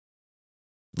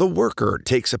The worker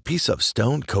takes a piece of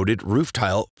stone-coated roof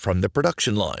tile from the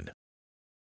production line.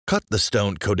 Cut the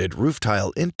stone-coated roof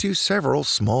tile into several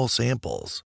small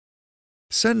samples.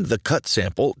 Send the cut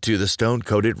sample to the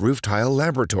stone-coated roof tile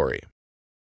laboratory.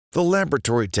 The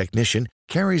laboratory technician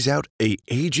carries out an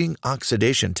aging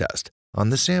oxidation test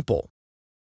on the sample.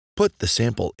 Put the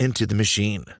sample into the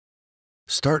machine.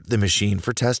 Start the machine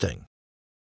for testing.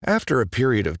 After a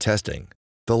period of testing,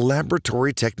 the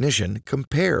laboratory technician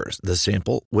compares the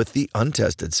sample with the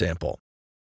untested sample.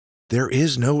 There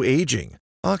is no aging,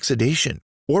 oxidation,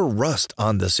 or rust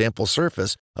on the sample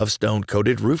surface of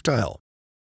stone-coated roof tile.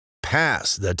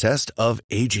 Pass the test of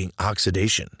aging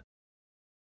oxidation.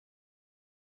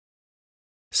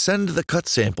 Send the cut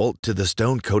sample to the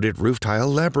stone-coated roof tile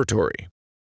laboratory.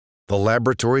 The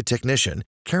laboratory technician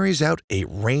carries out a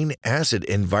rain acid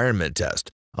environment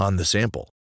test on the sample.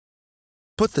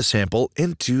 Put the sample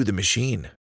into the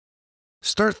machine.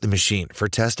 Start the machine for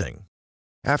testing.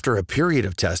 After a period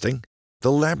of testing,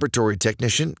 the laboratory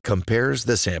technician compares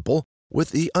the sample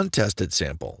with the untested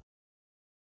sample.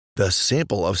 The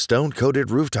sample of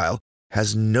stone-coated roof tile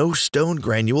has no stone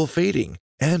granule fading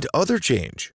and other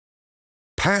change.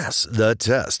 Pass the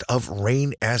test of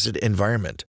rain acid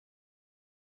environment.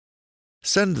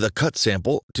 Send the cut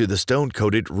sample to the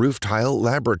stone-coated roof tile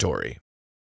laboratory.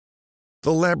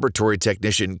 The laboratory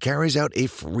technician carries out a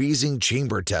freezing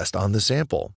chamber test on the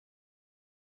sample.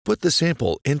 Put the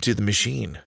sample into the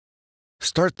machine.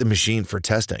 Start the machine for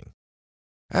testing.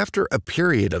 After a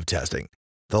period of testing,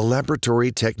 the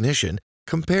laboratory technician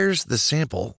compares the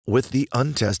sample with the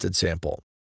untested sample.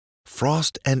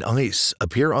 Frost and ice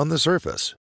appear on the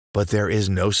surface, but there is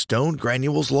no stone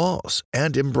granules loss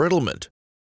and embrittlement.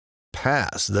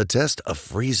 Pass the test of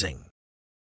freezing.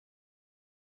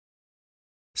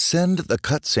 Send the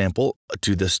cut sample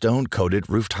to the stone-coated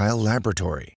roof tile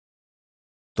laboratory.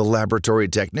 The laboratory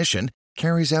technician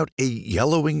carries out a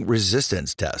yellowing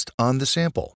resistance test on the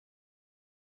sample.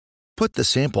 Put the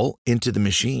sample into the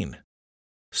machine.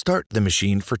 Start the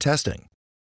machine for testing.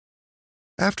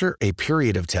 After a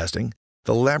period of testing,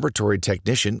 the laboratory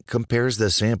technician compares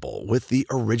the sample with the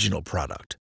original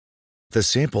product. The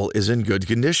sample is in good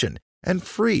condition and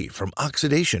free from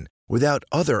oxidation without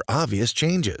other obvious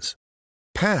changes.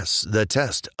 Pass the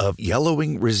test of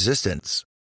yellowing resistance.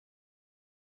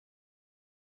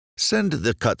 Send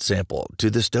the cut sample to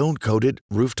the stone-coated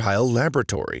roof tile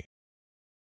laboratory.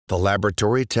 The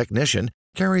laboratory technician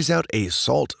carries out a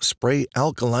salt spray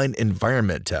alkaline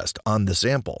environment test on the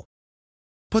sample.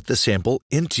 Put the sample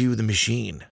into the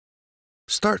machine.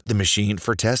 Start the machine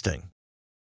for testing.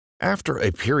 After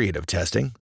a period of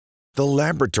testing, the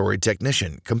laboratory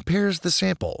technician compares the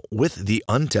sample with the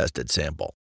untested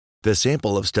sample. The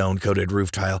sample of stone-coated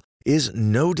roof tile is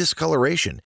no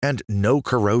discoloration and no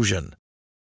corrosion.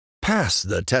 Pass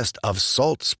the test of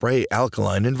salt spray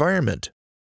alkaline environment.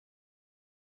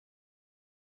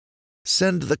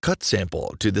 Send the cut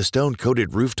sample to the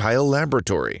stone-coated roof tile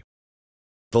laboratory.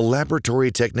 The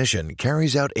laboratory technician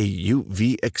carries out a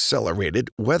UV-accelerated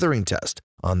weathering test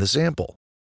on the sample.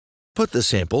 Put the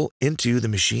sample into the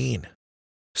machine.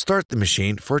 Start the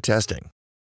machine for testing.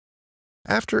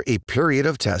 After a period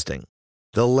of testing,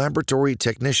 the laboratory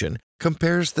technician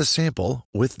compares the sample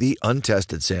with the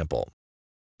untested sample.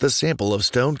 The sample of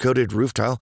stone-coated roof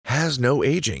tile has no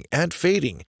aging and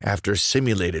fading after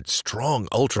simulated strong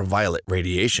ultraviolet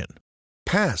radiation.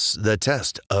 Pass the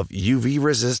test of UV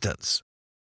resistance.